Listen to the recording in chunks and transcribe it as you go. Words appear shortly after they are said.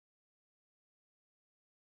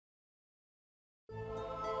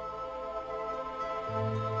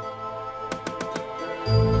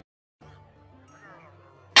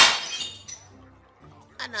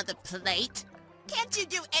another plate. Can't you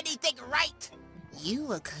do anything right? You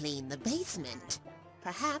will clean the basement.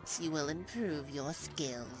 Perhaps you will improve your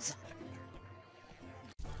skills.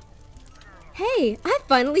 Hey, I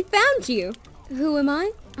finally found you! Who am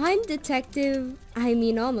I? I'm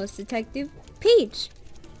almost Detective Peach.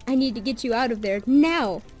 I need to get you out of there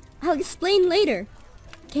now. I'll explain later.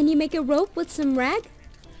 Can you make a rope with some rag?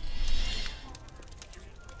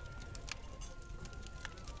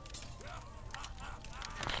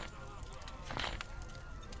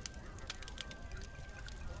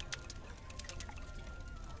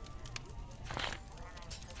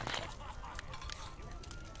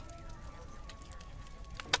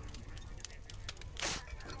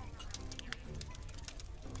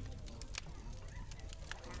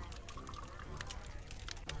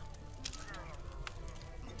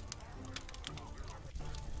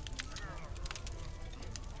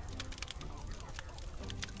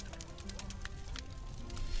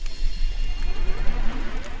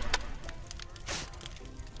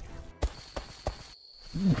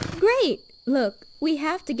 Great! Look, we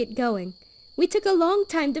have to get going. We took a long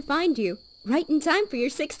time to find you, right in time for your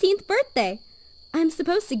 16th birthday. I'm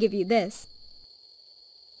supposed to give you this.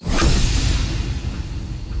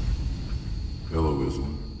 Hello,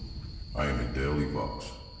 Iselin. I am a daily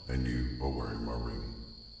Vox, and you are wearing my ring.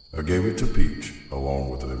 I gave it to Peach, along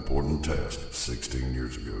with an important task 16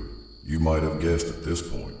 years ago. You might have guessed at this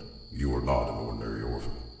point, you are not an ordinary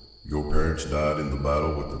orphan. Your parents died in the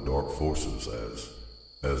battle with the Dark Forces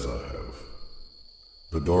as I have.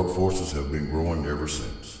 The Dark Forces have been growing ever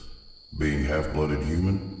since. Being half-blooded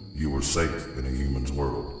human, you were safe in a human's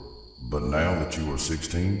world. But now that you are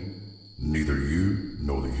 16, neither you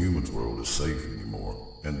nor the human's world is safe anymore,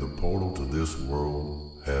 and the portal to this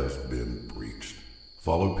world has been breached.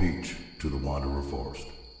 Follow Peach to the Wanderer Forest.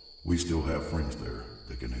 We still have friends there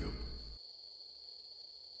that can help.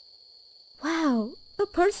 Wow, a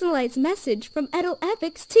personalized message from Edel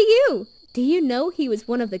Epics to you! Do you know he was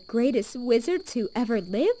one of the greatest wizards who ever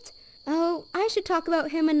lived? Oh, I should talk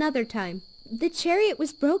about him another time. The chariot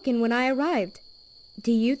was broken when I arrived.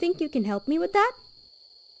 Do you think you can help me with that?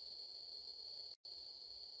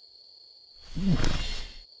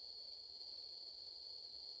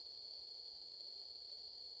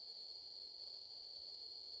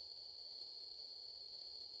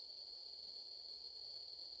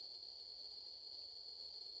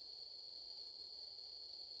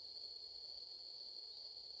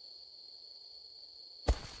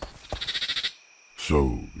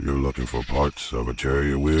 So, you're looking for parts of a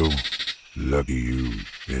chariot wheel? Lucky you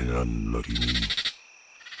and unlucky me.